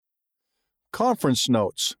Conference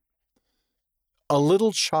notes. A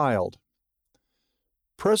little child.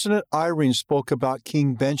 President Eyring spoke about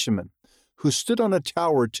King Benjamin, who stood on a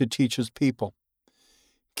tower to teach his people.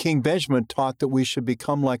 King Benjamin taught that we should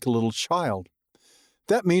become like a little child.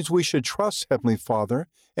 That means we should trust Heavenly Father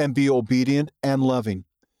and be obedient and loving.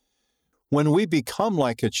 When we become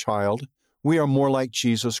like a child, we are more like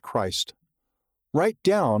Jesus Christ. Write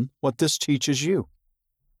down what this teaches you.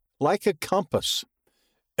 Like a compass.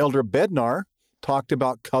 Elder Bednar talked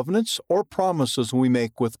about covenants or promises we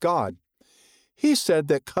make with God. He said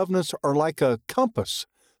that covenants are like a compass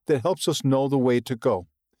that helps us know the way to go.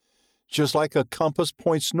 Just like a compass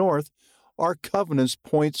points north, our covenants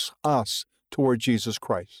points us toward Jesus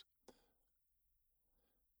Christ.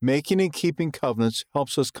 Making and keeping covenants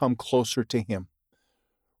helps us come closer to Him.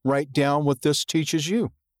 Write down what this teaches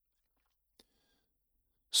you.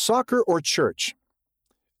 Soccer or church?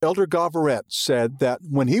 Elder Gavaret said that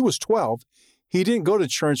when he was 12, he didn't go to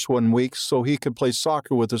church one week so he could play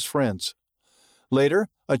soccer with his friends. Later,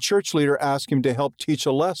 a church leader asked him to help teach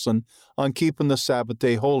a lesson on keeping the Sabbath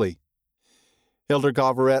day holy. Elder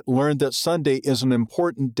Gavaret learned that Sunday is an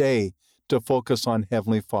important day to focus on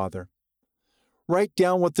Heavenly Father. Write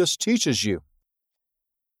down what this teaches you.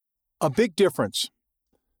 A big difference.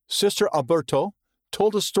 Sister Alberto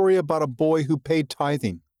told a story about a boy who paid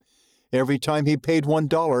tithing. Every time he paid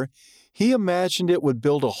 $1, he imagined it would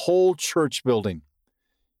build a whole church building.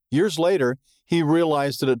 Years later, he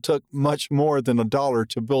realized that it took much more than $1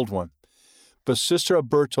 to build one. But Sister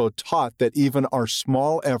Alberto taught that even our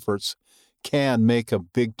small efforts can make a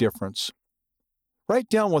big difference. Write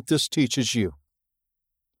down what this teaches you.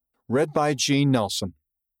 Read by Gene Nelson.